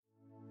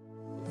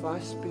If I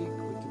speak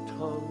with the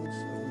tongues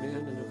of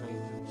men and of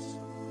angels,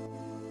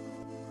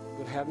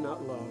 but have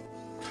not love,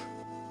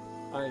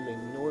 I am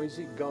a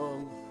noisy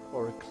gong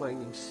or a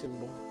clanging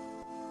cymbal.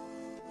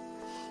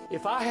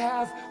 If I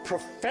have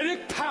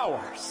prophetic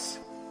powers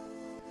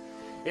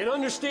and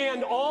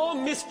understand all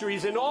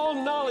mysteries and all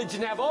knowledge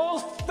and have all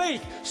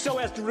faith so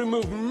as to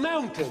remove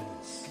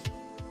mountains,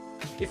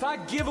 if I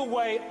give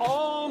away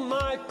all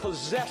my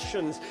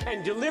possessions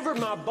and deliver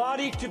my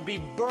body to be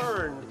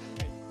burned,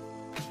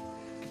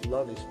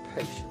 love is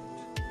patient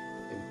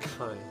and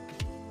kind.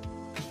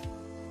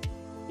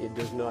 It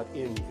does not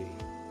envy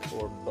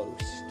or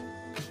boast.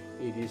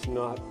 It is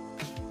not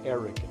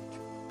arrogant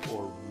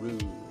or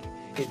rude.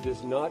 It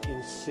does not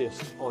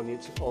insist on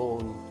its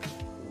own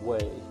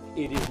way.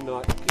 It is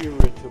not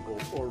irritable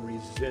or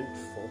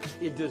resentful.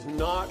 It does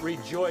not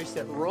rejoice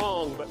at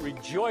wrong, but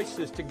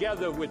rejoices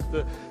together with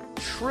the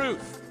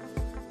truth.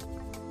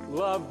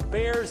 Love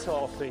bears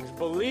all things,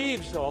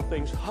 believes all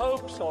things,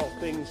 hopes all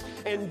things,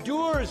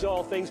 endures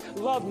all things.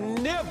 Love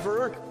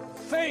never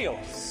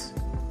fails.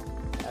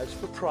 As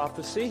for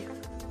prophecy,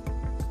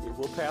 it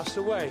will pass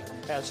away.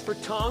 As for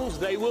tongues,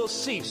 they will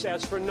cease.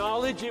 As for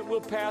knowledge, it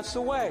will pass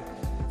away.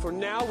 For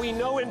now we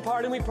know in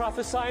part and we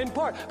prophesy in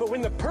part. But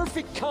when the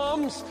perfect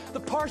comes, the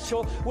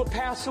partial will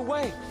pass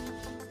away.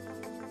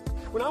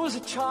 When I was a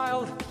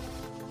child,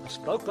 I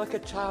spoke like a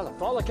child, I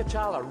thought like a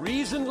child, I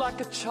reasoned like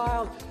a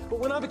child. But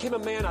when I became a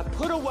man, I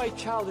put away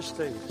childish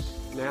things.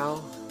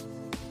 Now,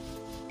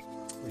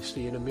 we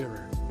see in a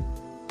mirror,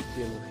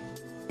 dimly.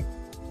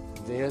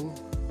 Then,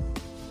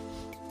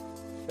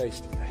 face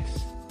to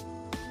face.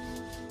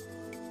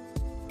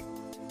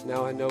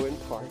 Now I know in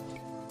part.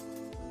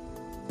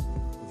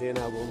 Then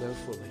I will know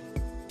fully,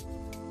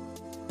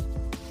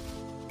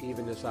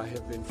 even as I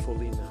have been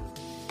fully known.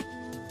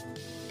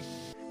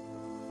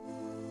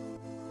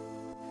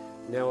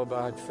 Now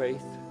abide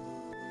faith,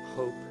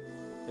 hope,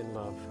 and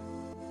love.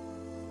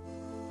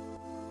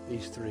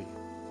 These three.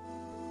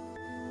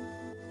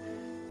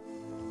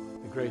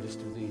 The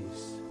greatest of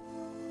these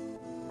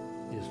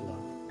is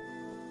love.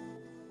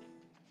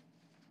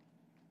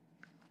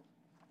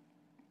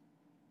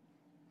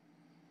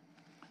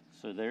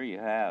 So there you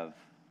have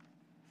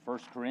 1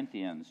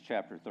 Corinthians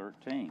chapter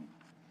 13,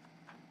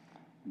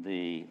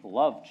 the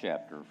love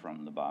chapter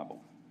from the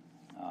Bible.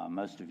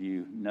 Most of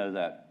you know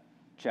that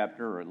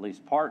chapter, or at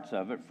least parts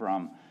of it,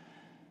 from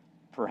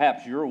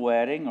perhaps your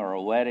wedding or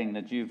a wedding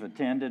that you've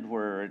attended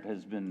where it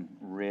has been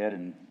read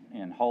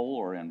in whole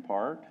or in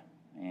part,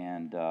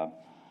 and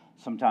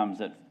sometimes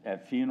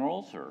at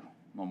funerals or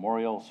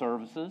memorial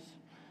services.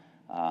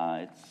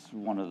 It's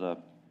one of the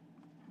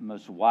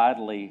most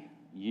widely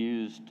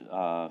used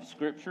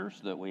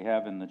scriptures that we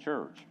have in the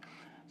church.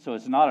 So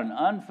it's not an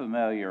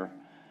unfamiliar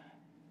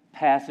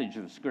passage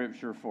of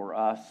scripture for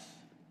us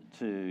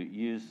to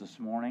use this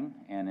morning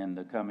and in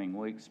the coming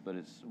weeks, but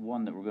it's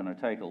one that we're going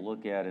to take a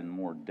look at in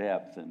more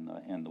depth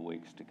in the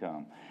weeks to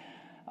come.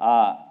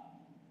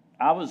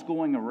 I was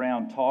going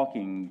around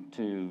talking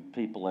to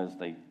people as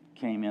they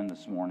came in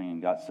this morning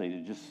and got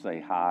seated, just to say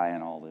hi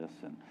and all this,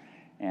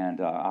 and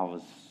I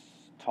was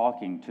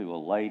talking to a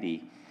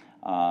lady,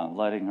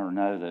 letting her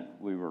know that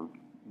we were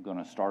going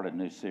to start a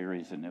new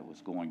series and it was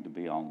going to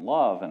be on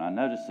love. And I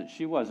noticed that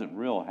she wasn't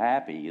real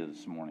happy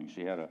this morning.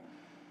 She had a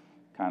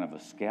kind of a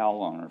scowl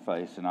on her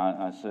face. And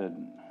I said,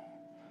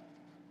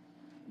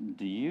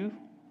 do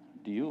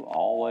you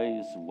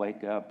always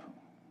wake up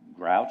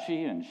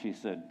grouchy? And she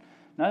said,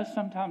 no,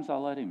 sometimes I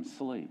let him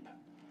sleep.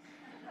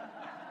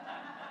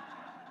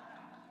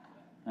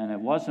 And it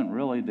wasn't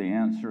really the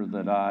answer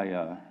that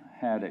I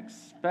had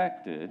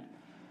expected.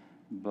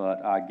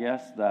 But I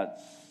guess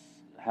that's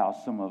how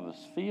some of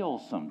us feel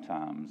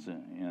sometimes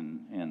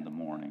in the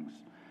mornings.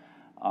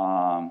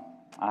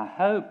 I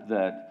hope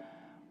that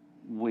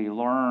we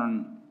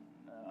learn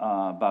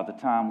by the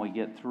time we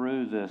get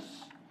through this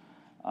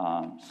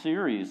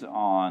series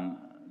on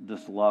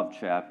this love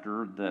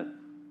chapter that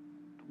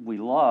we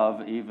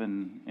love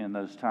even in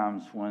those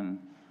times when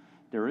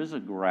there is a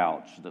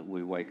grouch that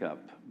we wake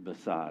up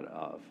beside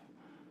of,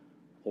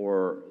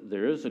 or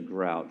there is a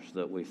grouch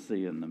that we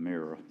see in the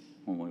mirror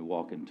when we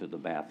walk into the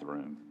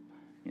bathroom,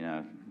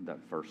 that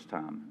first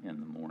time in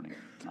the morning,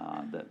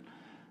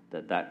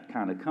 that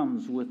kind of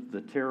comes with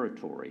the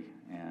territory,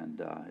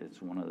 and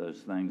it's one of those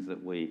things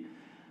that we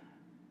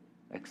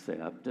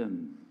accept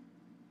and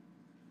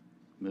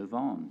move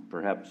on.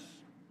 Perhaps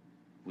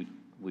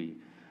we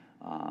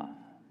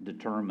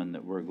determine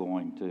that we're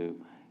going to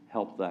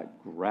help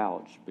that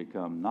grouch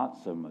become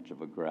not so much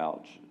of a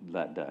grouch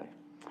that day.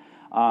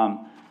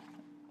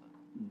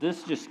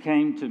 This just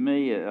came to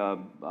me.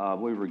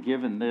 We were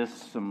given this.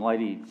 Some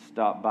lady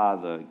stopped by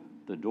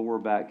the door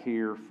back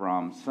here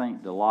from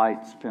St.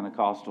 Delight's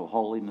Pentecostal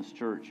Holiness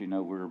Church.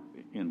 We're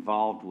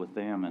involved with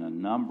them in a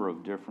number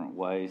of different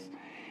ways.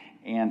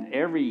 And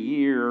every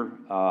year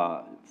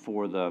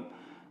for the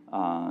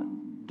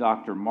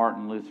Dr.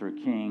 Martin Luther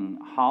King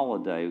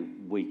holiday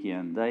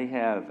weekend, they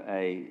have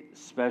a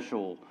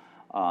special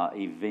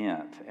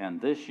event. And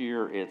this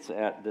year it's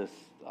at this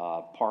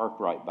park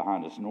right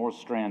behind us, North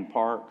Strand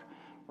Park,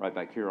 right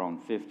back here on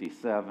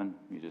 57.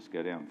 You just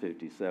go down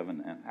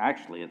 57, and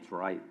actually it's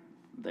right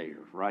there,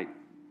 right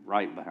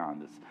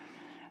behind us.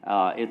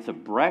 It's a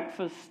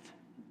breakfast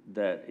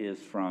that is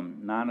from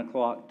 9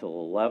 o'clock till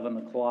 11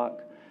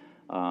 o'clock.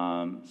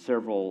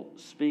 Several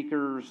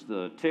speakers.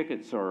 The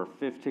tickets are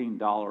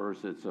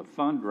 $15. It's a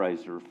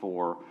fundraiser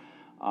for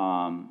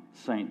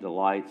St.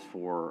 Delight's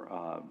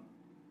for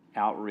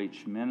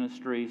outreach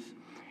ministries.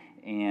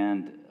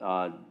 And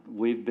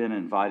we've been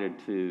invited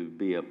to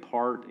be a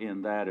part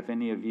in that. If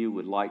any of you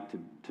would like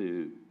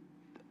to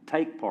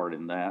take part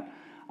in that,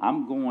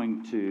 I'm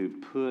going to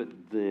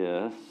put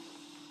this,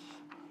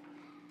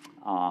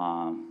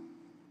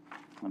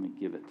 let me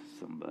give it to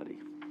somebody.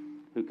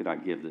 Who could I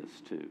give this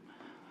to?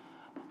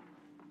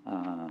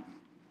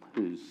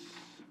 Who's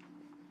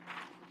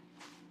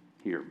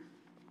here?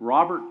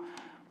 Robert,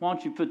 why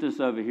don't you put this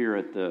over here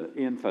at the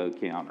info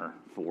counter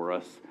for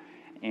us?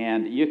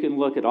 And you can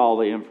look at all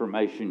the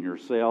information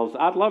yourselves.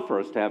 I'd love for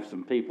us to have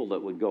some people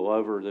that would go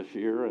over this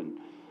year, and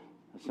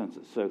since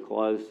it's so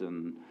close,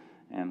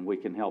 and we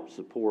can help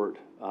support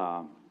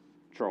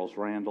Charles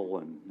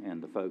Randall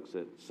and the folks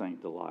at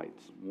St.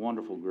 Delight's.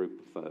 Wonderful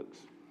group of folks.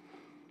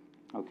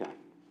 Okay.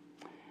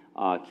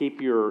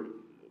 Keep your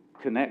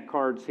Connect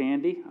cards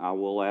handy. I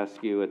will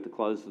ask you at the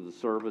close of the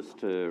service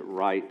to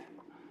write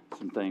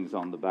some things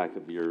on the back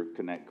of your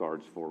Connect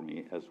cards for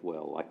me as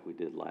well, like we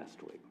did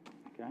last week.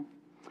 Okay?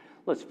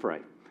 Let's pray.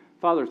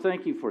 Father,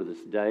 thank you for this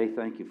day.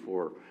 Thank you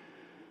for,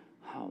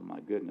 oh my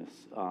goodness,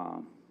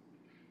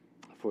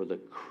 for the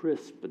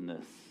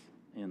crispness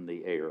in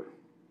the air.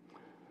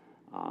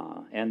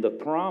 And the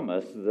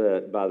promise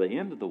that by the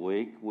end of the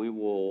week, we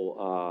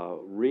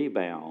will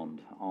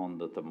rebound on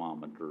the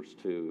thermometers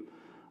to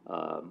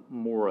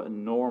more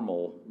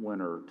normal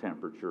winter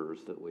temperatures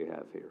that we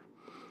have here.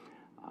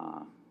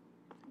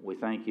 We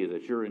thank you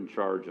that you're in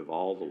charge of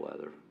all the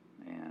weather,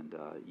 and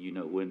you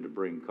know when to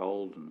bring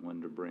cold and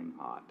when to bring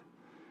hot.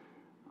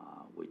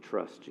 We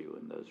trust you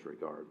in those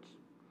regards.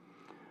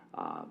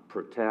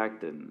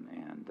 Protect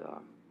and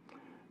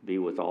be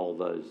with all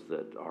those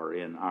that are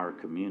in our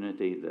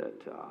community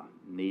that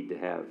need to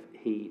have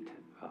heat.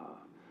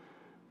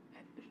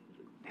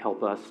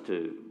 Help us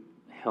to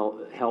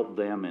help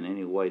them in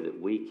any way that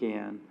we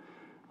can.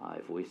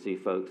 If we see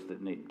folks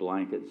that need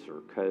blankets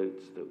or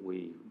coats, that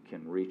we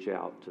can reach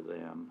out to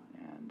them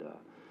and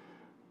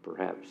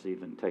perhaps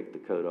even take the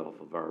coat off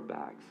of our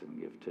backs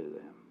and give to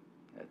them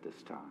at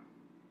this time.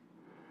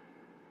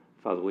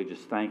 Father, we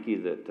just thank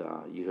you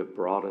that you have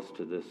brought us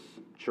to this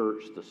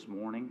church this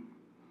morning,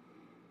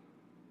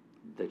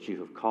 that you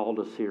have called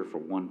us here for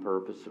one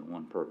purpose and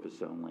one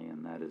purpose only,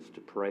 and that is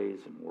to praise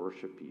and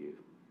worship you.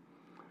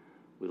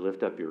 We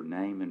lift up your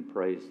name in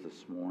praise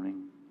this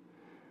morning.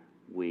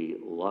 We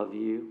love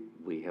you.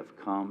 We have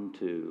come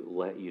to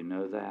let you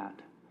know that.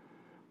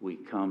 We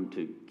come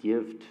to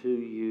give to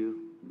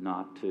you,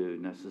 not to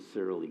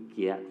necessarily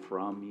get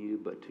from you,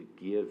 but to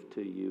give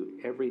to you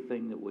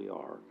everything that we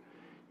are.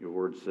 Your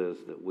word says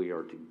that we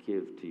are to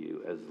give to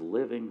you as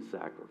living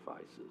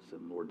sacrifices.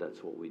 And Lord,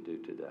 that's what we do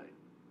today.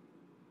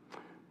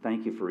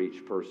 Thank you for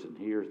each person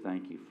here.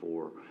 Thank you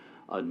for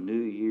a new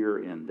year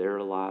in their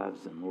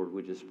lives. And Lord,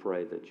 we just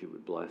pray that you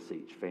would bless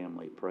each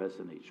family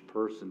present, each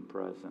person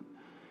present,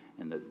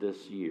 and that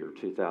this year,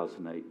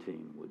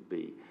 2018, would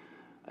be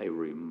a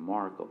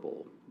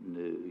remarkable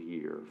new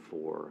year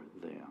for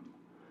them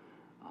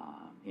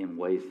in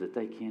ways that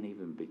they can't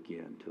even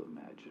begin to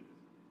imagine.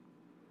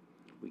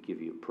 We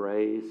give you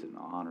praise and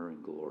honor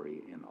and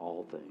glory in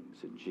all things.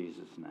 In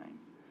Jesus' name,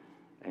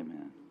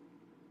 amen.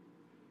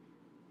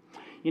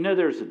 You know,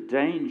 there's a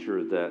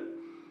danger that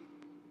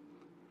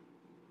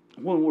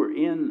when we're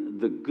in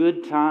the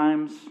good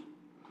times,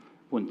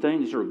 when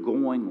things are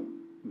going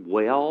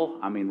well,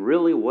 I mean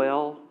really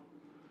well,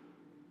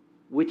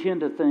 we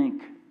tend to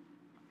think,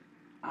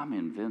 I'm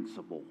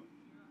invincible.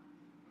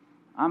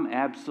 I'm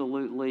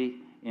absolutely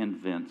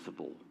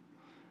invincible.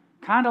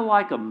 Kind of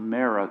like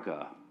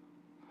America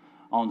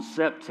on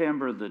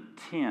September the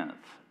 10th,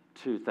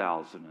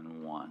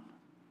 2001.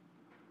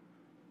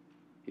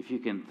 If you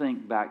can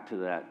think back to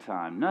that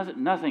time,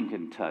 nothing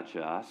can touch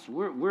us.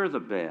 We're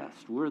the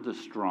best. We're the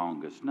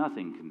strongest.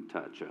 Nothing can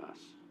touch us.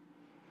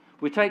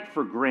 We take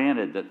for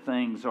granted that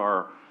things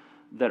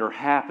that are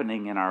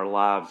happening in our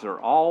lives are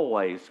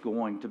always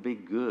going to be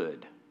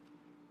good.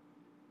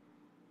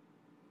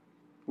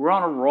 We're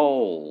on a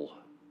roll.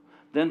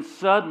 Then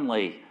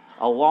suddenly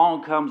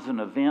along comes an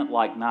event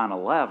like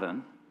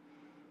 9/11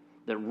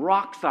 that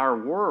rocks our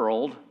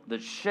world,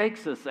 that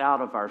shakes us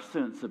out of our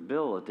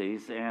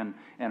sensibilities and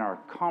our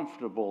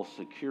comfortable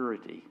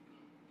security.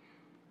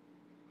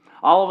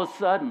 All of a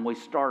sudden, we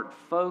start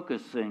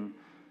focusing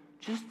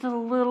just a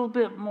little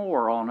bit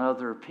more on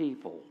other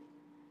people.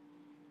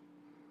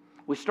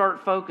 We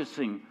start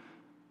focusing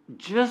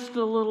just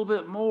a little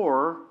bit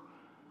more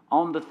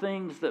on the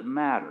things that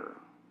matter.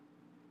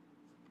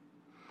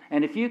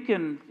 And if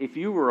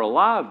you were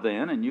alive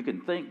then, and you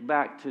can think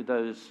back to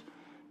those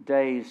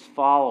days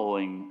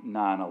following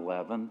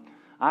 9/11,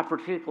 I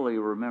particularly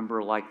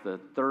remember like the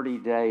 30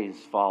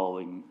 days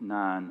following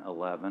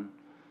 9/11.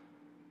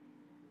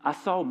 I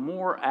saw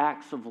more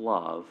acts of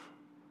love,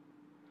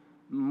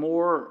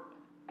 more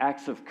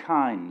acts of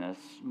kindness,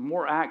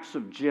 more acts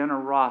of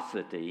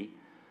generosity,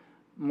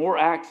 more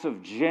acts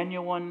of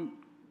genuine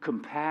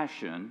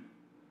compassion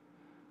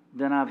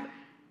than I've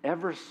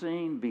ever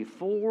seen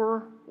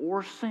before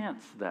or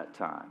since that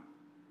time.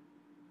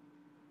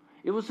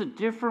 It was a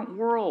different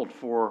world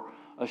for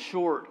a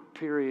short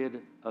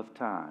period of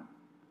time.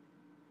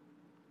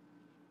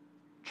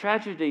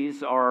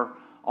 Tragedies are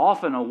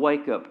often a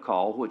wake-up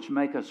call which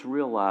make us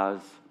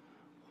realize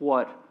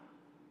what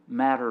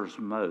matters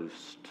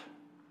most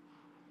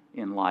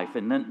in life.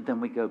 And then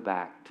we go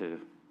back to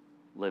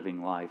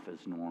living life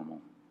as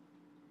normal.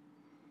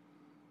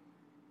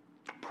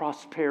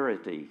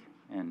 Prosperity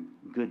and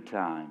good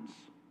times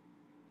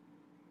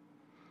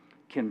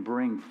can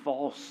bring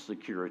false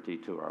security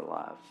to our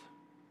lives.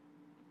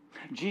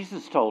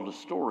 Jesus told a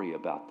story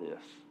about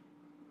this.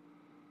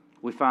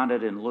 We find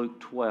it in Luke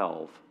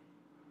 12,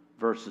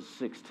 verses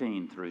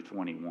 16 through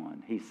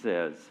 21. He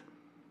says,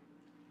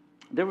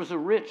 "There was a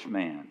rich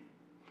man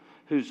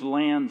whose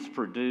lands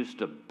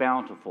produced a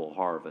bountiful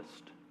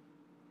harvest.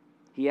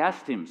 He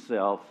asked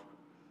himself,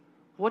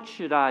 'What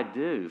should I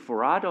do?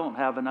 For I don't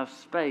have enough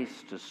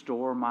space to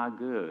store my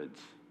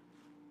goods.'"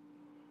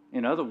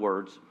 In other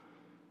words,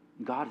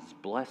 God is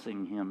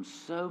blessing him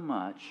so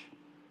much,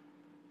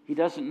 he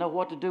doesn't know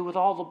what to do with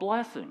all the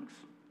blessings.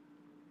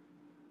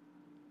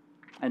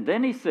 And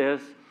then he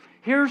says,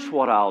 "Here's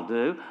what I'll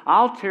do.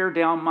 I'll tear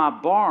down my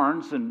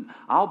barns and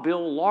I'll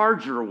build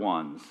larger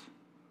ones.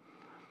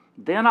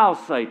 Then I'll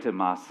say to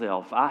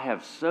myself, I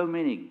have so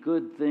many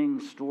good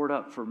things stored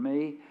up for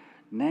me.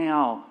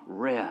 Now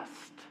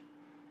rest,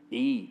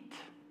 eat,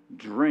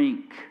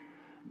 drink,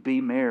 be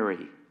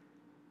merry."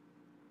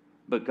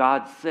 But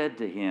God said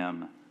to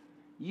him,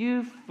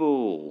 "You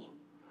fool,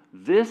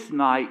 this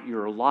night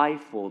your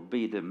life will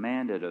be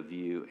demanded of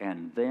you,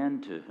 and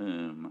then to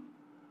whom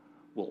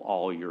will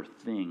all your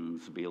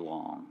things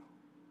belong?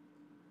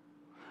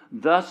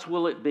 Thus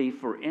will it be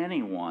for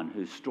anyone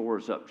who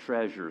stores up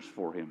treasures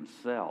for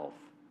himself,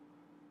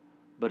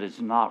 but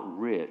is not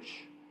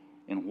rich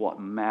in what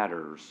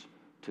matters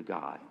to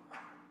God."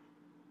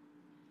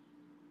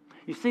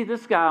 You see,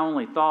 this guy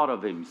only thought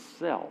of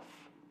himself.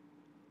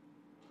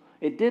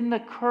 It didn't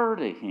occur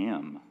to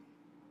him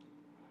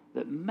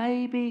that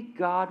maybe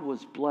God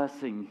was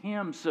blessing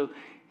him so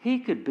he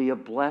could be a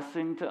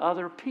blessing to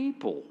other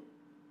people.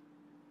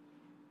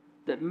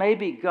 That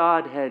maybe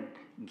God had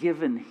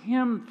given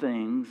him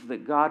things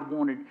that God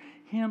wanted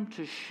him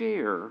to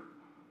share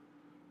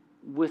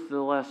with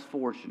the less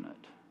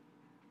fortunate.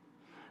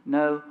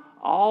 No,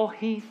 all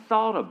he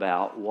thought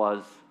about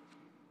was,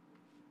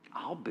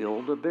 I'll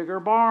build a bigger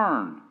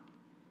barn.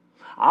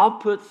 I'll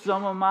put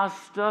some of my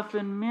stuff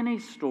in mini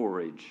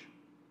storage.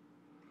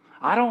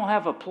 I don't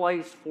have a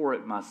place for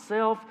it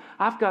myself.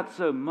 I've got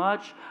so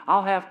much,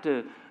 I'll have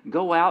to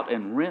go out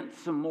and rent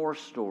some more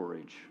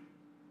storage.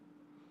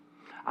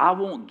 I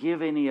won't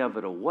give any of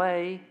it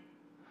away.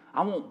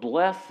 I won't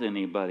bless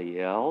anybody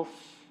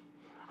else.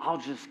 I'll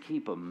just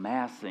keep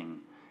amassing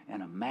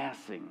and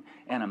amassing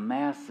and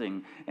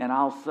amassing, and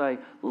I'll say,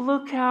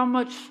 look how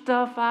much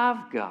stuff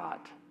I've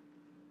got.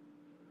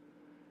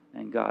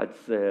 And God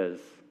says,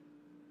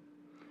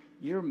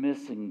 you're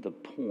missing the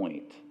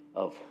point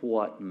of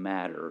what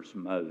matters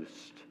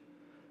most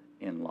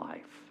in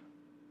life.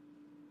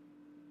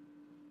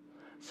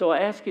 So I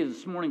ask you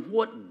this morning,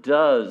 what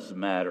does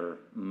matter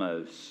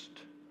most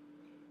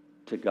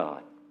to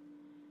God?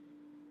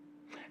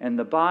 And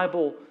the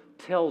Bible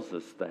tells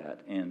us that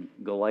in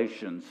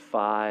Galatians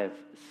 5:6.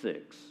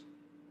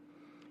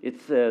 It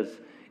says,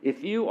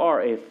 if you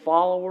are a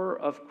follower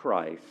of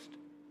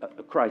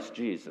Christ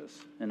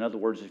Jesus, in other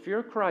words, if you're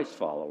a Christ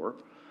follower,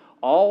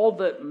 all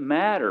that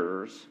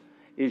matters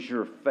is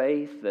your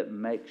faith that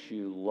makes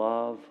you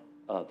love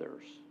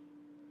others.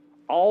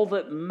 All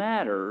that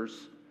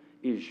matters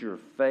is your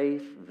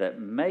faith that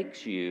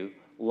makes you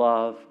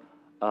love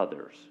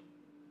others.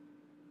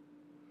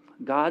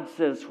 God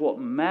says what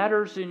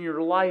matters in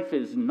your life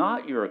is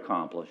not your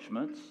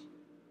accomplishments.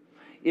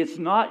 It's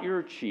not your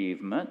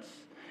achievements.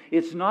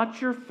 It's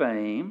not your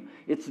fame.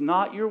 It's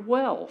not your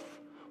wealth.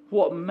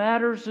 What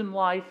matters in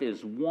life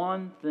is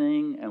one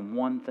thing and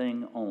one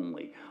thing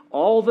only.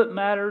 All that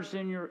matters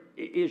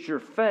is your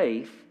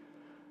faith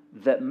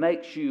that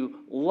makes you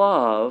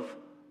love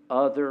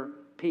other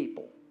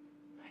people.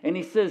 And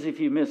he says if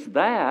you miss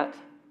that,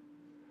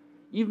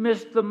 you've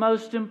missed the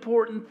most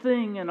important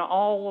thing in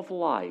all of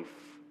life.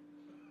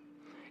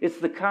 It's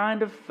the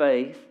kind of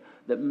faith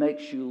that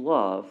makes you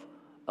love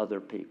other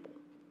people.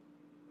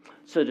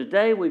 So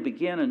today we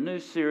begin a new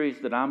series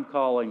that I'm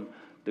calling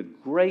The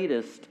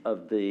Greatest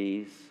of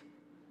These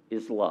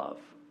is Love.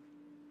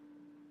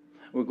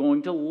 We're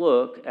going to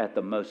look at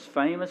the most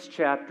famous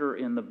chapter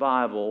in the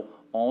Bible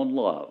on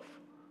love.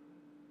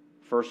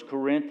 1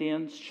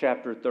 Corinthians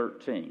chapter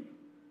 13.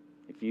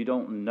 If you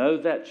don't know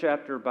that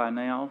chapter by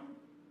now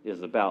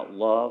is about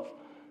love,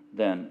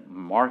 then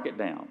mark it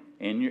down.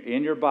 In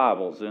your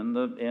Bibles, in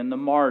the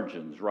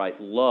margins, write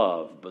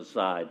love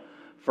beside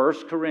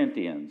 1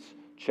 Corinthians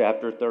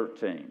chapter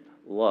 13,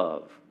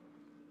 love.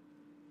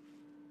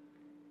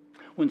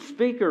 When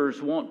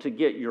speakers want to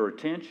get your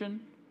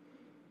attention,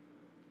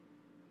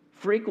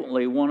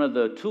 frequently one of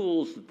the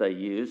tools that they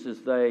use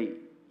is they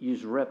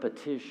use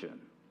repetition.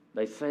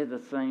 They say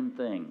the same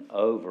thing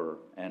over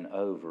and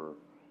over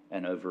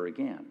and over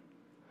again.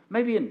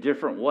 Maybe in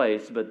different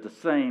ways, but the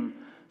same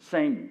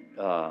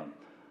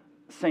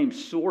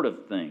sort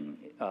of thing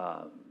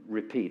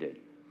repeated.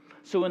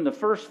 So in the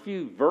first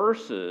few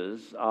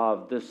verses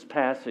of this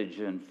passage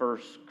in 1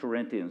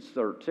 Corinthians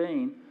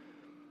 13,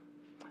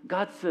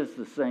 God says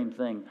the same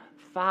thing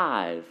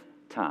 5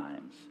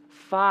 times,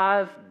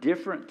 5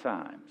 different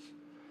times.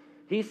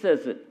 He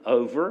says it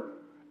over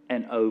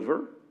and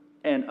over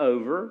and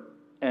over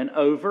and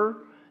over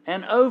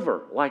and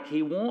over, like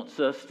he wants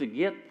us to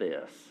get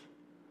this.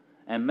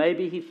 And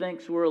maybe he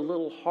thinks we're a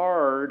little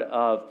hard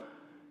of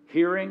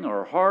hearing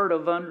or hard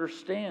of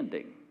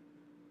understanding.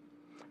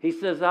 He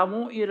says, I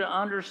want you to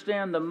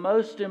understand the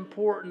most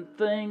important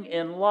thing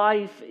in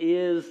life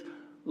is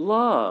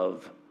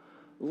love.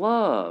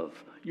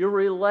 Love. Your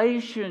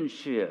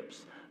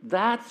relationships.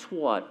 That's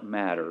what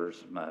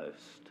matters most.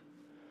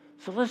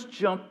 So let's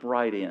jump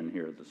right in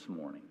here this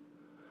morning.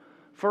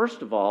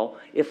 First of all,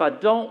 if I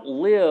don't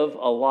live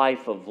a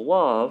life of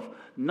love,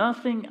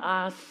 nothing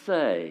I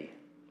say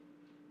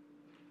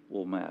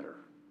will matter.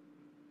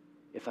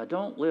 If I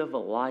don't live a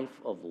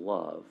life of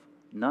love,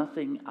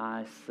 nothing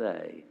I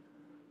say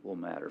will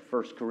matter.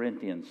 1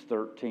 Corinthians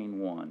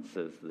 13:1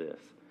 says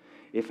this,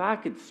 if I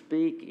could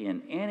speak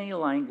in any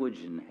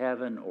language in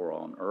heaven or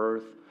on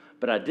earth,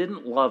 but I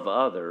didn't love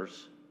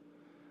others,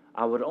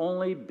 I would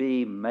only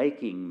be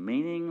making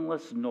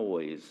meaningless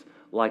noise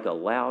like a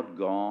loud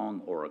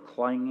gong or a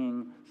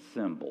clanging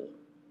cymbal.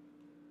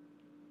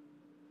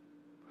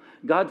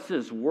 God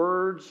says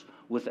words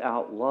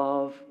without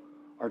love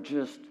are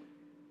just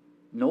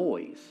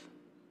noise.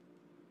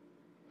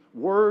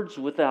 Words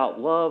without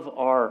love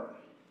are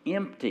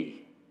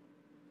empty.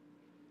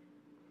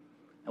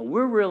 And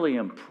we're really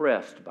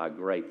impressed by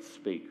great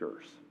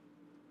speakers,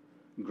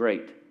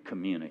 great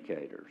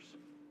communicators.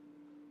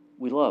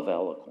 We love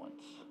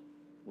eloquence.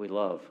 We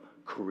love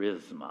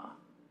charisma.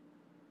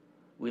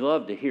 We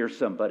love to hear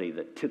somebody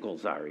that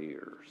tickles our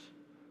ears,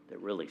 that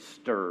really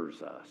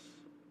stirs us.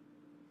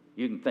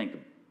 You can think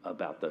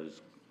about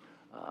those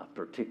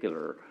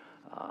particular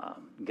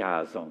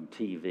guys on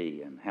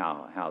TV and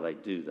how they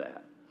do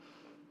that.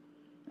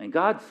 And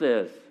God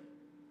says,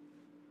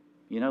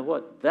 you know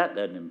what? That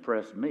doesn't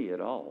impress me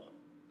at all.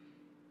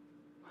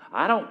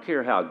 I don't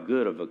care how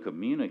good of a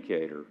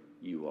communicator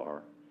you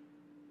are.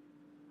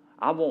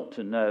 I want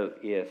to know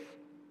if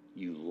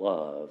you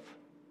love.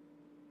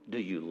 Do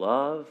you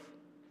love?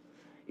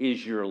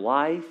 Is your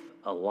life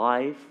a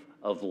life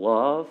of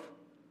love?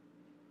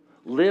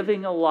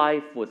 Living a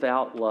life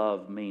without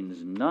love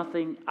means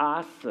nothing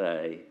I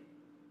say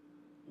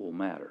will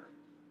matter.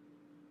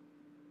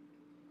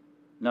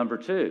 Number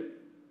 2,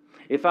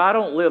 if I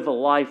don't live a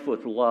life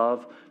with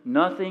love,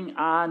 nothing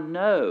I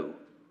know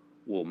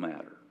will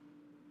matter.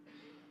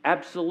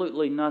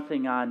 Absolutely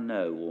nothing I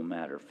know will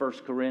matter. 1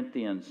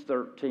 Corinthians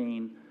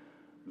 13,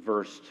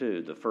 verse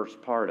 2, the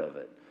first part of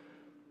it.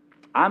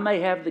 I may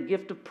have the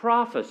gift of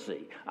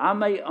prophecy. I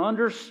may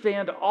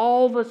understand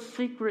all the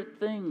secret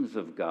things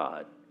of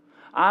God.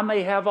 I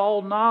may have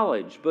all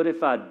knowledge, but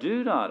if I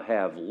do not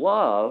have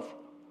love,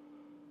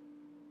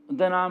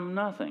 then I'm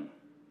nothing.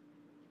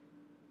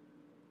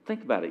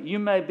 Think about it. You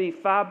may be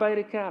Phi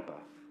Beta Kappa.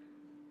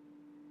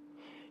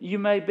 You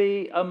may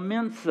be a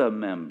Mensa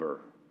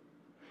member.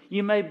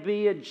 You may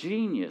be a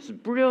genius,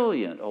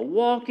 brilliant, a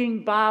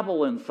walking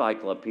Bible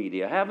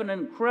encyclopedia, have an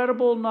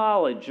incredible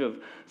knowledge of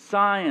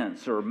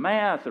science or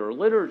math or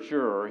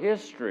literature or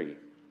history.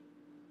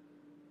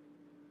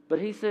 But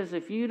he says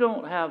if you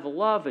don't have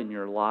love in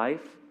your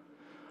life,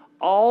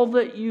 all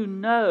that you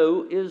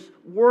know is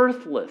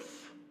worthless.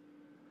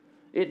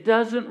 It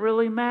doesn't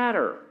really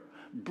matter.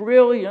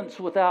 Brilliance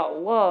without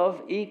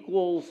love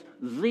equals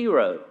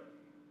 0.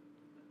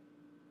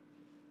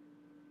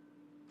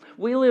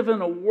 We live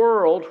in a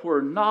world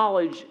where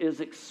knowledge is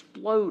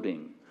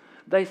exploding.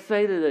 They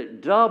say that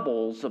it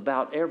doubles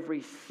about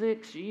every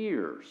 6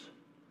 years.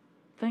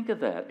 Think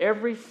of that.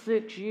 Every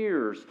 6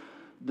 years,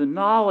 the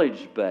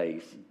knowledge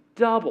base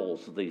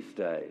doubles these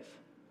days.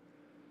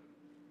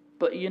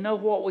 But you know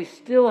what? We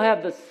still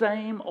have the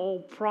same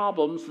old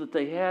problems that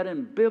they had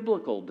in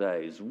biblical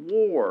days.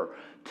 War,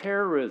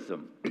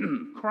 terrorism,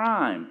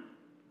 crime,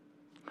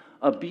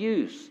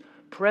 abuse,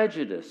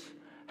 prejudice,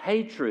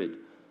 hatred,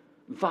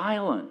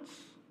 violence.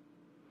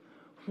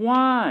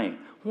 Why?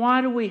 Why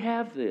do we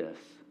have this?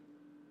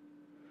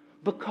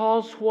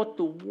 Because what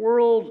the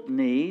world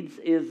needs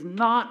is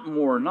not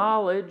more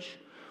knowledge.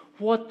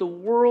 What the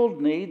world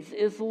needs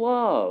is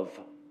love.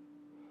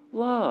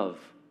 Love.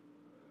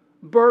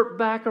 Burt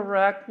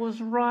Bacharach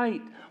was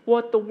right.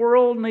 What the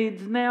world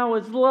needs now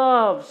is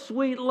love,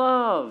 sweet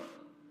love.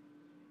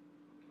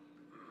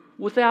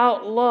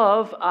 Without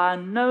love, I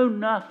know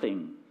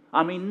nothing.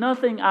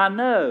 Nothing I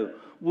know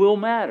will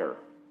matter.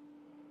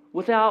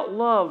 Without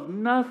love,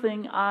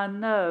 nothing I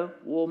know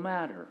will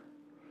matter.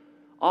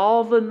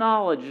 All the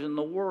knowledge in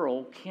the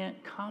world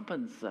can't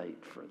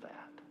compensate for that.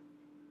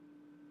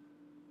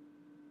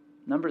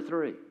 Number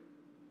 3,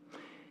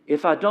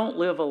 if I don't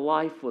live a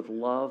life with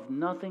love,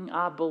 nothing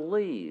I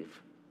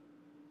believe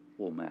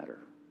will matter.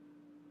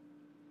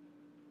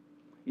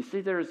 You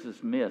see, there's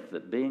this myth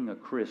that being a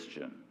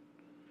Christian,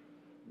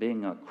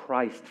 being a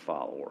Christ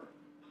follower,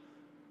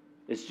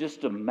 is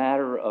just a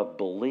matter of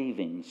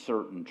believing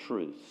certain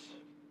truths.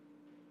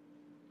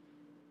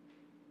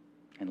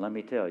 And let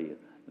me tell you,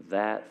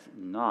 that's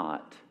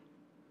not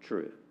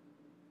true.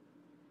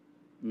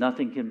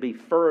 Nothing can be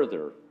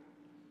further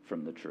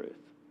from the truth.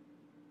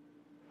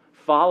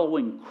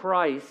 Following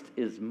Christ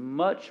is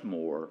much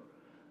more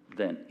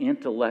than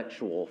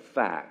intellectual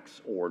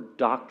facts or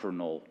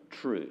doctrinal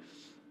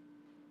truths.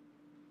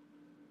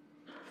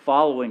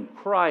 Following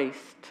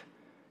Christ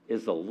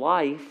is a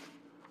life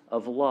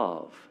of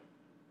love.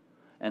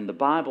 And the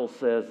Bible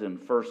says in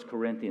 1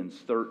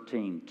 Corinthians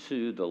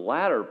 13:2, the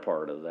latter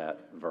part of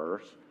that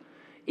verse,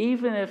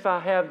 even if I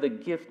have the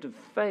gift of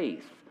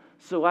faith,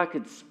 so I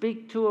could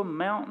speak to a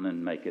mountain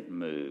and make it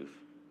move.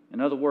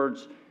 In other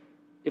words,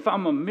 if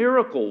I'm a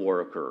miracle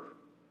worker,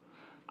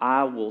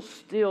 I will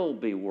still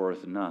be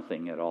worth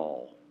nothing at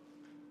all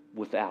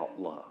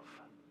without love.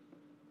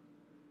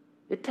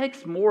 It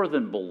takes more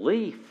than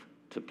belief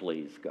to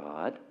please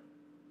God.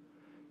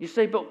 You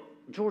say, but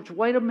George,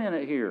 wait a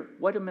minute here.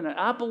 Wait a minute.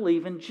 I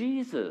believe in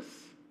Jesus.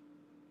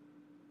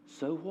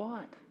 So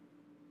what?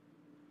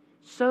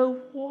 So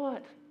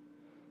what?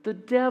 The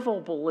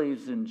devil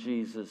believes in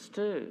Jesus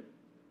too.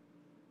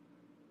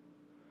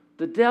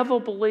 The devil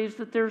believes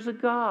that there's a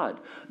God.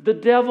 The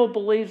devil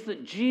believes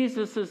that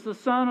Jesus is the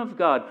Son of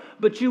God.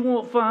 But you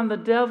won't find the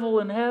devil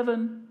in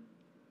heaven.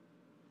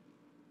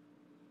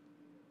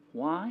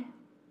 Why?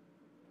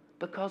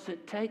 Because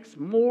it takes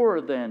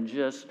more than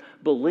just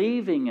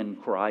believing in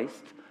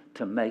Christ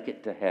to make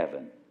it to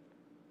heaven.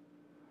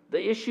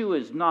 The issue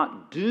is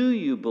not, do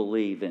you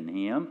believe in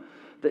Him?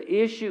 The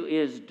issue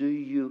is, do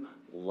you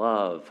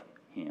love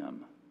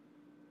Him?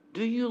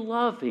 Do you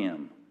love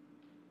Him?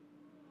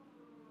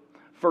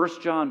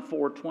 1 John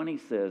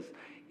 4:20 says,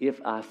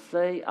 if I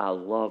say I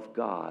love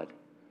God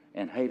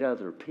and hate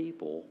other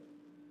people,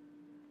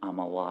 I'm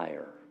a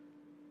liar.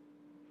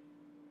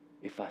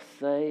 If I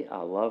say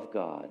I love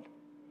God,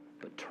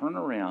 but turn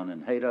around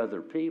and hate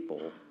other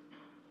people,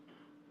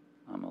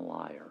 I'm a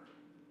liar.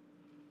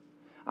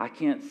 I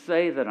can't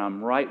say that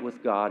I'm right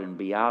with God and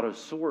be out of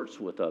sorts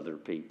with other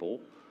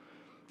people.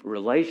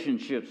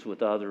 Relationships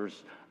with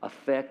others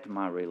affect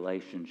my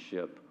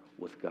relationship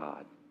with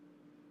God.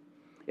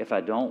 If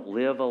I don't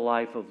live a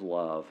life of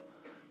love,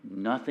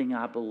 nothing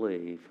I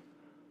believe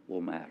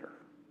will matter.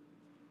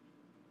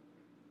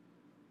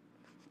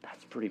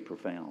 That's pretty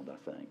profound,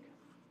 I think.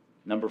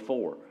 Number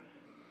 4,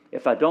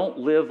 if I don't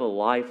live a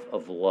life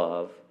of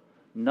love,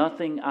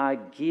 nothing I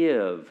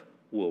give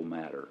will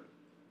matter.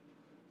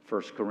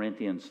 1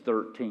 Corinthians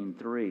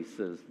 13:3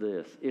 says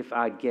this, if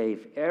I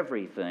gave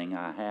everything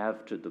I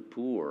have to the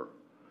poor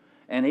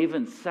and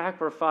even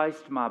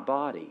sacrificed my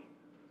body,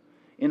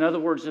 in other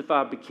words, if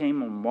I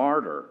became a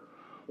martyr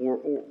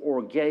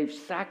or gave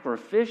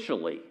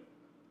sacrificially,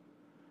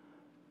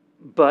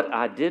 but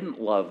I didn't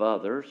love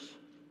others,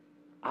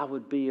 I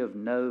would be of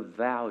no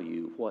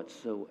value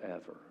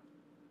whatsoever.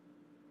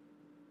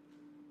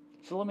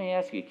 So let me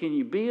ask you, can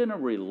you be in a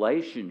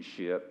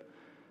relationship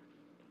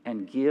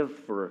and give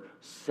for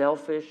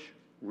selfish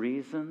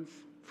reasons,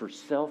 for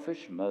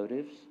selfish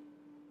motives?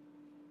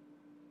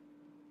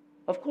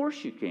 Of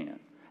course you can.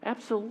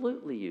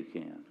 Absolutely you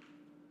can.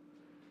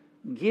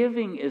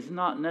 Giving is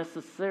not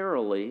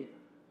necessarily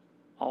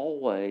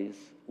always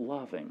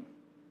loving.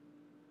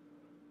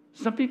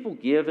 Some people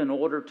give in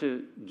order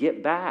to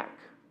get back.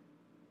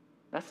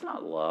 That's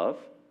not love.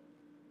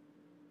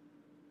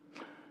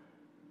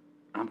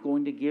 I'm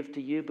going to give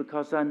to you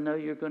because I know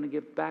you're going to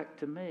give back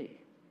to me.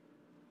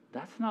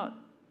 That's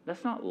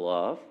not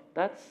love.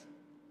 That's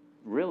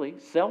really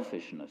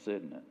selfishness,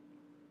 isn't it?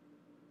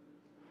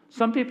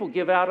 Some people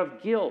give out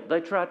of guilt. They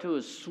try to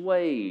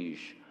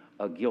assuage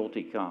a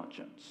guilty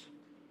conscience.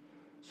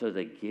 So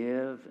they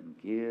give and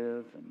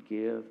give and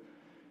give,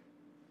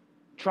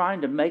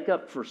 trying to make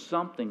up for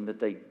something that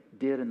they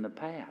did in the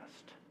past.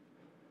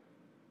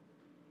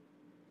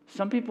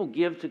 Some people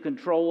give to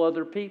control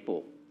other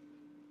people.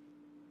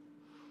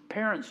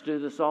 Parents do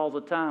this all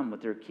the time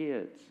with their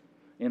kids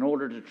in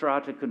order to try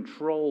to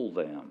control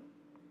them.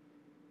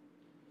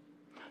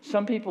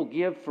 Some people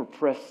give for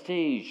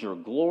prestige or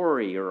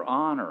glory or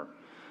honor.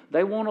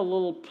 They want a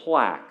little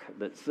plaque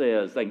that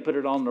says, they can put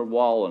it on their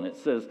wall and it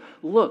says,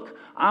 look,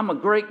 I'm a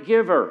great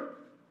giver.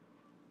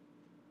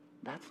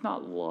 That's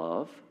not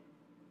love.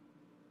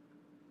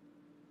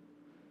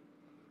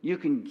 You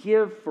can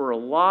give for a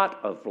lot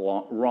of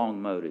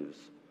wrong motives.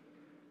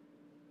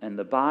 And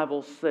the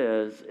Bible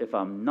says, if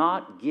I'm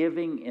not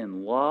giving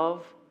in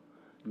love,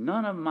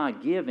 none of my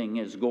giving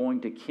is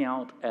going to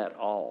count at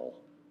all.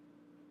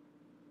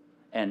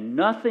 And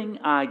nothing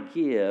I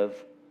give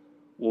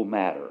will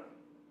matter.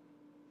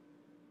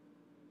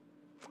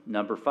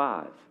 Number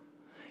 5,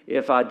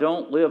 if I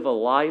don't live a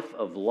life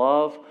of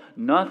love,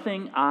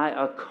 nothing I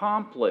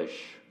accomplish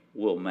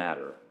will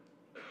matter.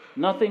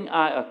 Nothing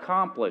I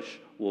accomplish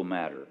will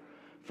matter.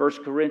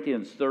 1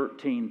 Corinthians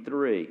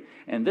 13:3.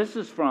 And this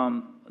is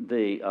from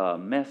the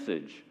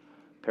Message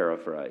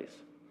paraphrase.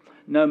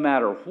 No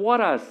matter what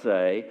I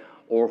say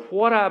or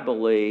what I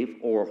believe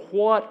or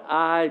what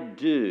I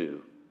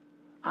do,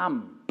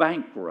 I'm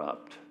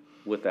bankrupt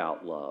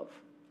without love.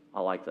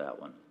 I like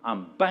that one.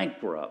 I'm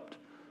bankrupt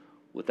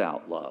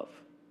without love.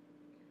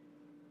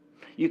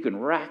 You can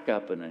rack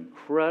up an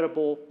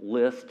incredible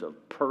list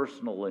of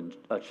personal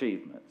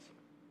achievements.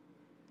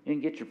 You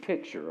can get your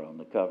picture on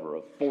the cover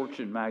of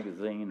Fortune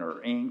magazine or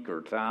Inc.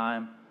 or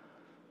Time.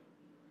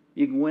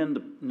 You can win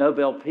the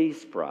Nobel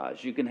Peace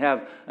Prize. You can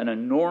have an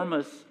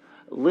enormous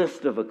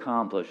list of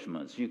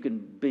accomplishments. You can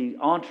be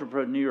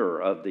Entrepreneur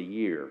of the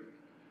Year.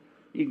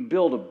 You can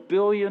build $1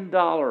 billion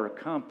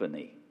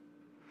company.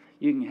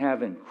 You can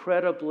have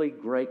incredibly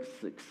great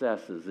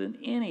successes in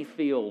any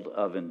field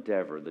of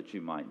endeavor that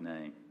you might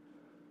name.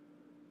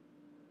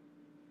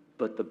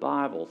 But the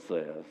Bible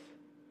says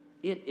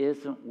it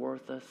isn't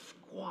worth a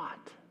squat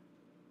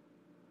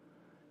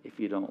if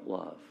you don't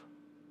love.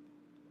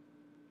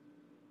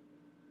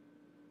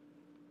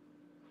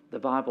 The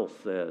Bible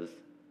says,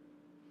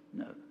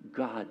 no,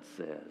 God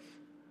says,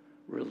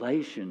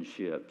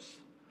 relationships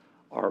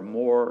are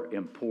more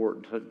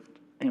important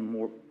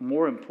and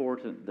more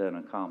important than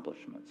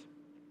accomplishments.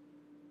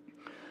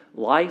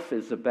 Life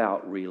is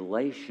about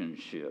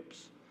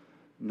relationships,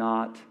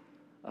 not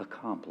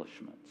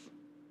accomplishments.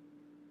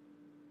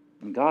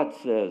 And God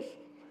says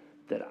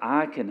that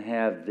I can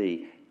have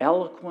the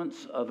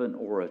eloquence of an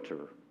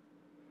orator,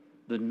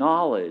 the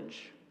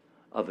knowledge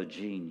of a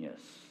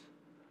genius,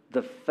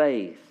 the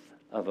faith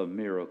of a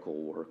miracle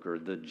worker,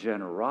 the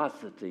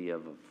generosity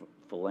of a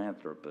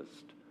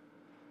philanthropist,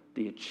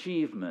 the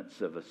achievements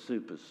of a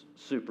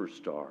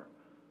superstar.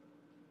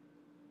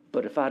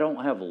 But if I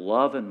don't have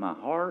love in my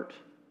heart,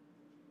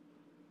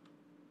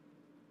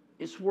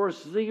 it's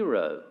worth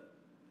zero.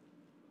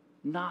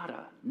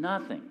 Nada.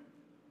 Nothing.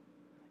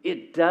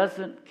 It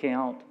doesn't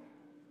count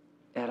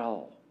at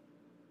all.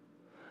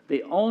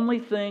 The only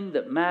thing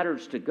that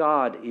matters to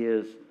God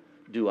is,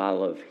 do I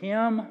love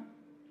Him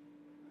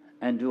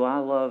and do I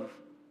love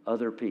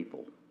other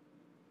people?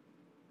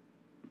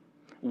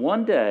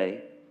 One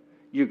day,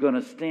 you're going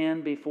to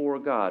stand before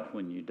God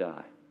when you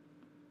die.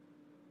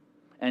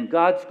 And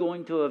God's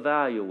going to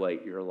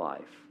evaluate your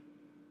life.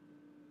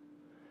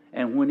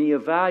 And when He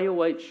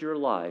evaluates your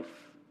life,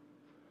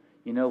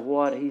 you know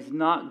what? He's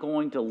not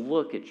going to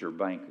look at your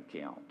bank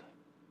account.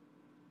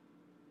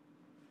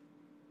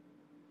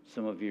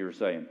 Some of you are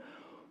saying,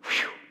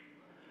 whew.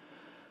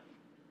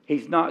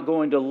 He's not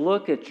going to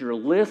look at your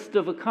list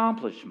of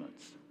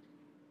accomplishments.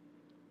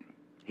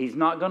 He's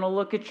not going to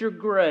look at your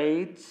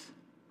grades.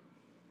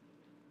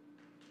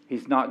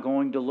 He's not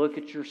going to look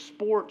at your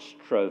sports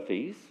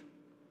trophies.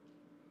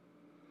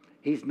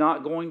 He's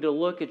not going to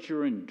look at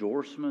your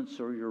endorsements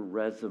or your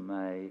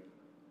resume.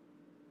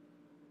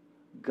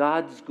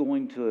 God's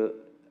going to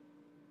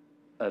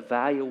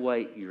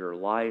evaluate your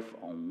life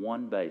on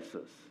one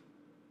basis: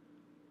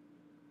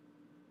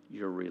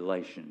 your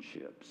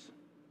relationships.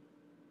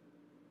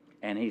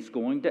 And He's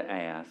going to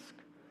ask,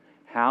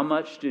 how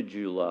much did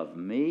you love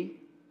me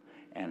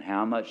and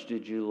how much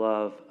did you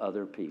love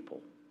other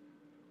people?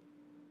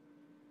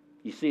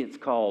 You see, it's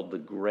called the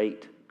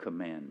Great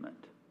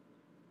Commandment.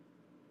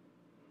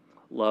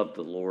 Love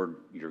the Lord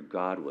your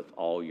God with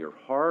all your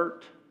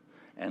heart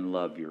and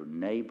love your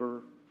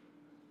neighbor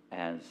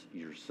as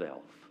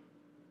yourself.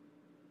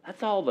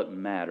 That's all that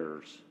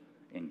matters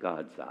in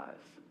God's eyes.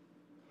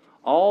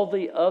 All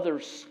the other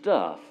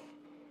stuff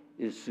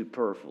is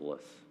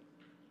superfluous.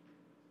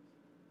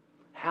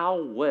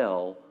 How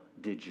well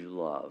did you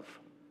love?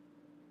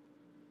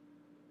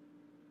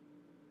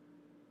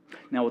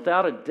 Now,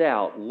 without a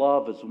doubt,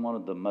 love is one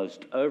of the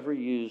most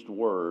overused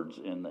words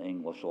in the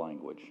English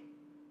language.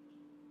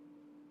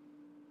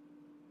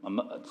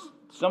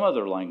 Some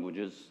other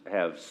languages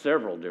have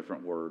several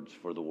different words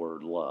for the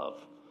word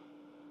love.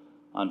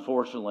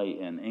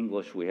 Unfortunately, in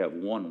English, we have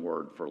one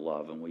word for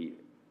love, and we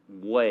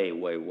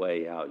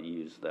way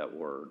outuse that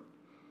word.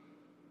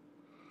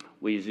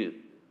 We use it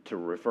to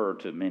refer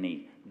to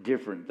many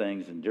different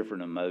things and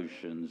different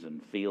emotions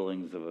and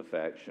feelings of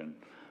affection.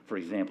 For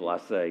example, I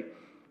say,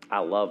 I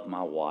love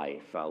my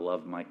wife, I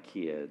love my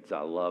kids,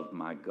 I love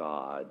my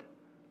God,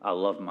 I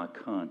love my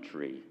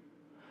country,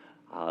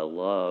 I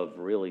love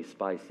really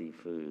spicy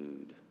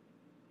food.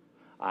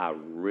 I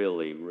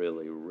really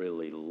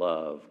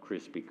love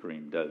Krispy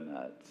Kreme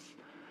donuts.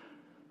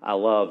 I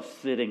love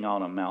sitting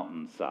on a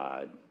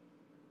mountainside.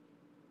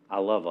 I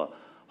love a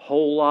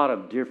whole lot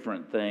of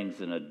different things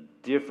in a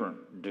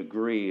different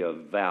degree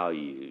of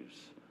values.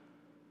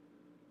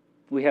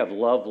 We have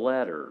love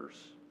letters.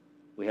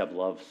 We have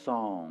love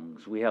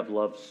songs. We have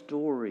love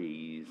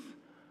stories.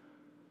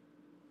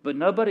 But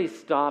nobody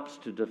stops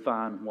to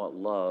define what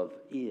love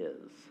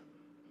is.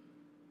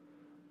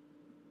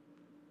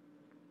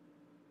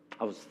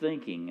 I was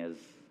thinking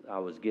I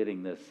was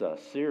getting this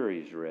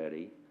series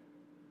ready,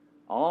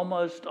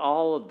 almost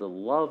all of the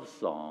love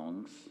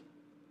songs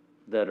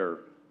that are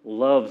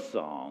love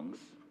songs,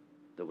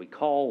 that we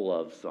call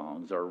love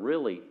songs, are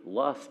really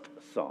lust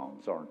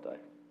songs, aren't they?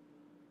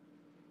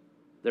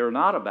 They're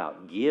not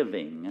about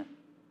giving,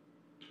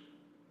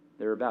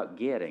 they're about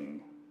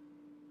getting.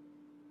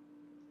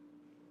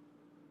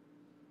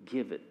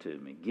 Give it to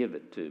me, give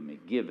it to me,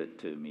 give it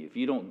to me. If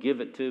you don't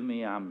give it to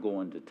me, I'm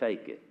going to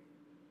take it.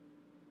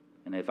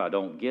 And if I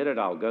don't get it,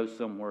 I'll go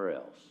somewhere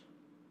else.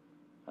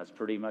 That's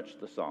pretty much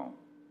the song.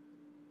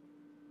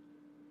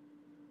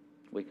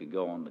 We could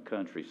go on the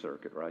country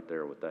circuit right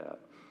there with that.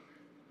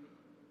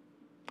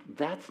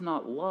 That's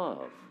not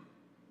love.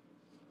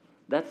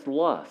 That's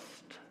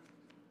lust.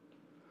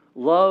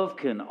 Love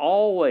can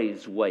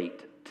always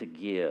wait to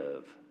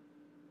give,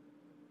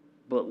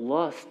 but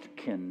lust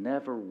can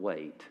never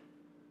wait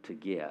to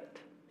get.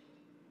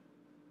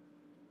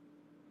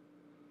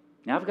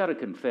 Now, I've got a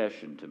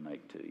confession to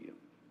make to you.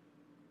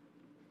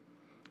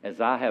 As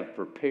I have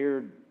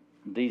prepared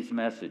these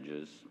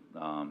messages,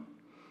 and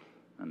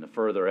the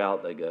further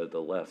out they go, the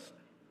less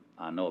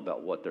I know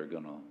about what they're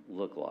going to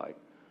look like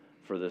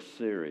for this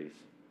series.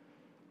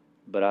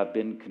 But I've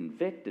been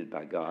convicted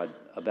by God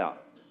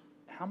about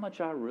how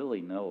much I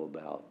really know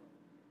about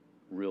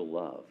real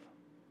love,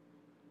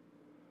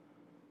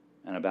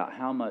 and about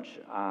how much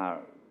I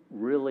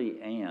really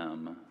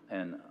am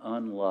an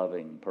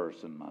unloving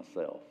person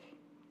myself.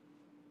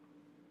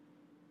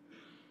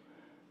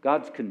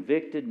 God's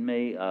convicted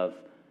me of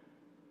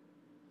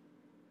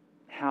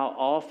how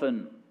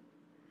often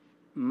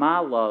my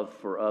love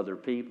for other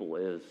people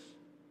is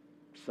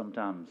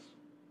sometimes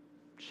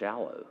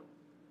shallow.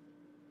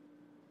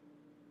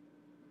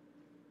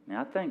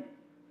 Now, I think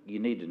you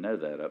need to know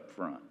that up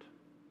front.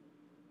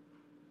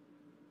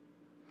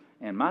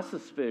 And my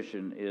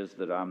suspicion is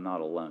that I'm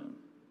not alone.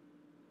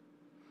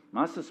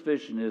 My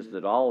suspicion is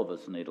that all of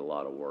us need a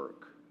lot of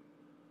work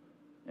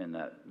in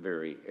that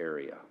very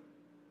area.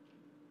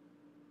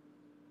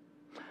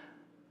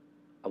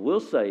 I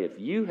will say, if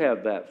you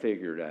have that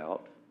figured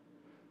out,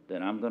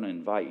 then I'm going to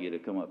invite you to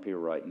come up here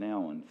right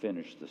now and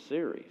finish the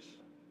series.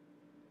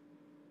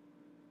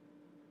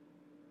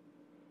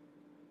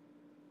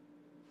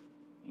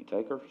 Any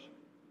takers?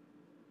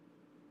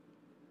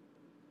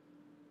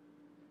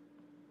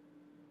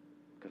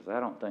 Because I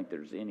don't think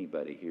there's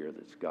anybody here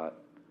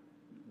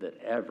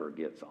that ever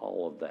gets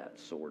all of that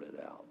sorted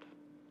out.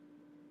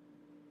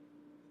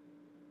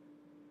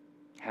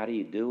 How do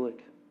you do it?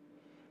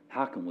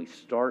 How can we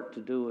start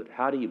to do it?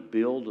 How do you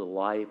build a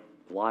life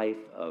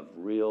of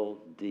real,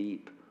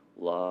 deep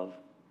love?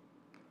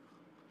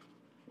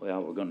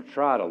 Well, we're going to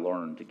try to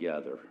learn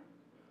together.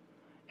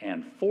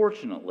 And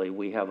fortunately,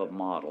 we have a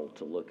model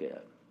to look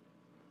at.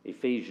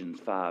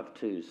 Ephesians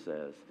 5:2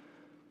 says,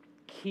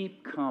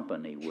 keep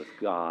company with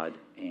God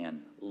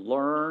and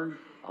learn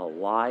a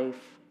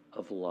life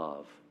of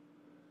love.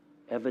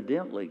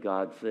 Evidently,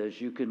 God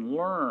says you can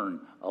learn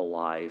a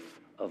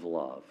life of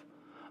love.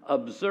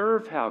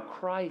 Observe how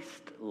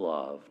Christ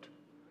loved.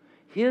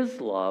 His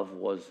love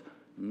was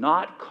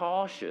not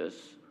cautious,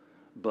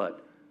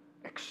 but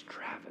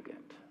extravagant.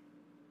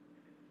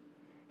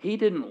 He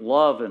didn't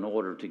love in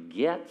order to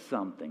get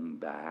something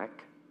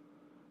back,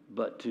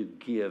 but to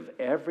give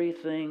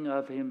everything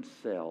of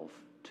himself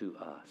to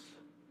us.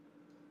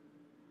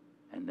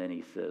 And then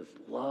he says,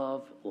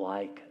 love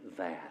like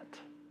that.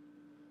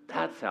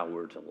 That's how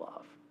we're to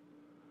love.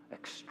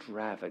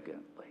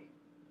 Extravagantly.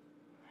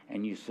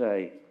 And you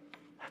say,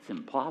 that's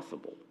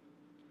impossible.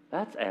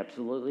 That's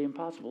absolutely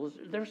impossible.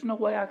 There's no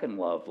way I can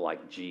love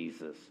like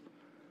Jesus.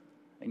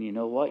 And you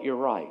know what? You're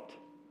right.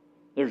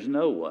 There's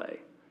no way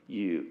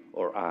you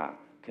or I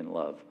can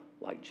love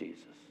like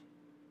Jesus.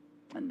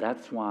 And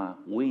that's why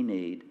we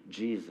need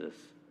Jesus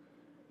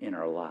in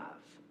our lives.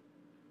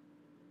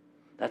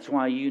 That's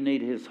why you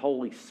need His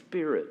Holy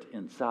Spirit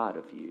inside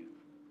of you.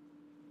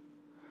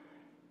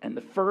 And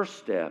the first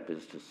step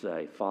is to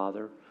say,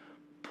 Father,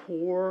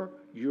 pour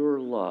your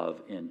love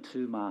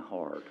into my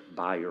heart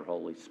by your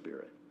Holy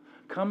Spirit.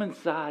 Come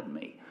inside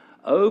me.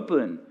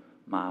 Open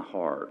my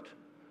heart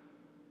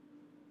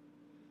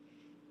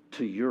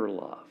to your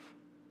love.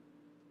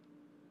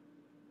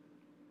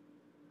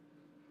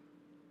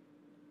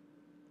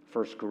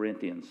 First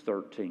Corinthians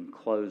 13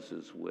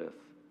 closes with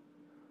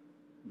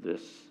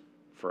this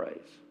phrase.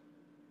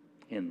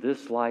 In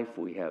this life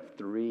we have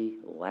 3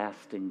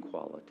 lasting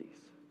qualities: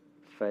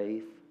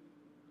 faith,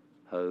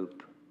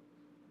 hope,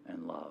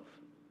 and love.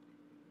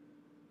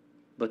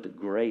 But the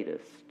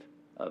greatest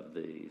of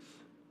these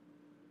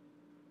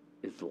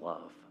is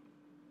love.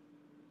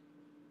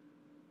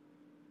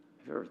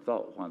 Have you ever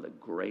thought one of the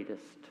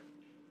greatest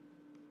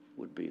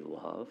would be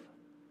love?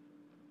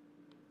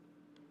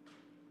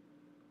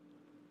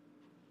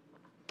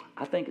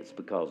 I think it's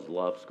because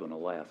love's going to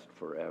last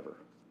forever.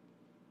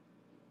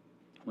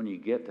 When you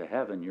get to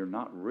heaven, you're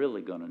not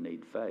really going to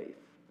need faith,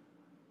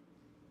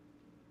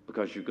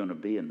 because you're going to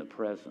be in the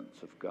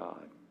presence of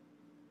God.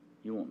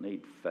 You won't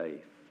need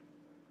faith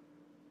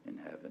in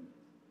heaven.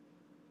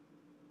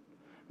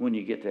 When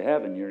you get to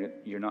heaven,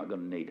 you're not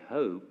going to need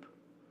hope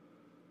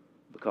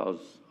because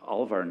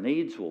all of our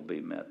needs will be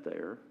met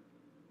there.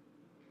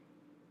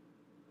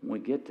 When we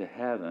get to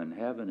heaven,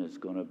 heaven is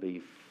going to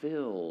be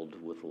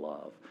filled with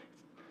love.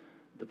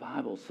 The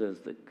Bible says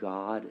that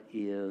God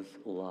is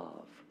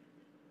love.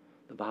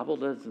 The Bible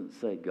doesn't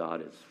say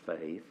God is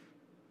faith.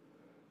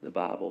 The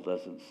Bible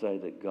doesn't say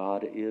that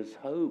God is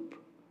hope.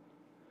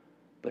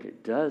 But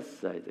it does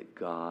say that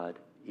God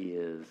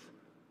is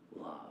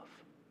love.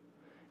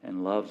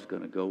 And love's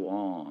going to go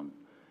on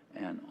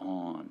and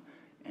on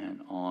and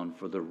on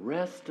for the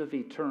rest of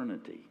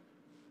eternity.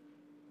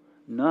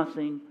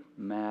 Nothing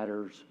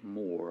matters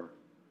more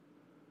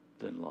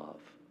than love.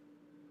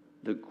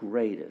 The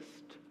greatest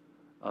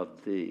of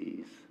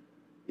these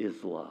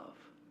is love.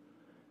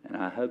 And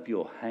I hope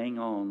you'll hang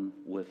on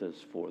with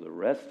us for the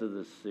rest of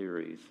this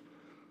series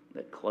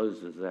that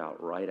closes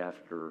out right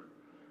after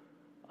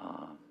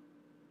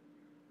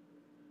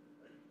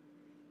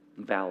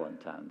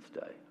Valentine's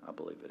Day, I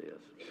believe it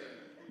is.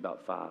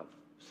 About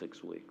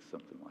 5-6 weeks,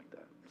 something like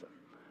that. So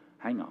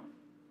hang on.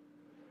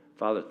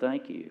 Father,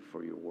 thank you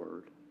for your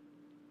word.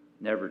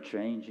 Never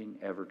changing,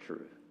 ever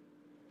true.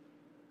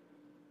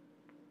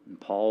 In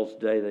Paul's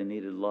day, they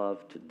needed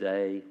love.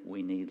 Today,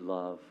 we need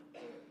love.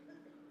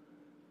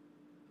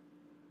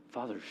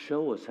 Father,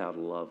 show us how to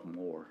love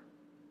more.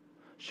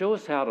 Show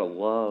us how to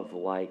love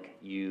like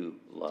you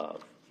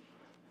love.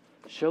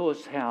 Show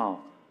us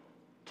how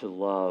to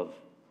love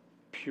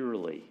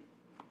purely.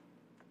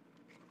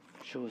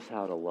 Show us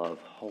how to love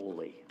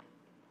wholly.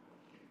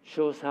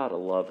 Show us how to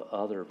love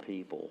other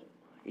people,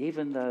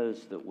 even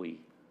those that we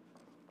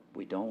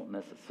don't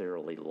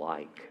necessarily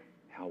like,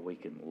 how we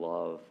can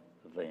love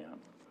them.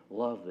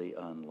 Love the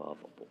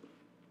unlovable.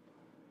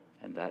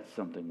 And that's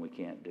something we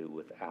can't do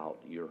without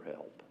your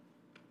help.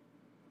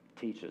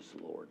 Teach us,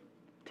 Lord.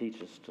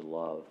 Teach us to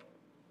love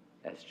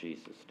as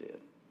Jesus did.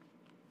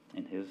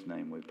 In his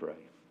name we pray.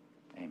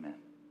 Amen.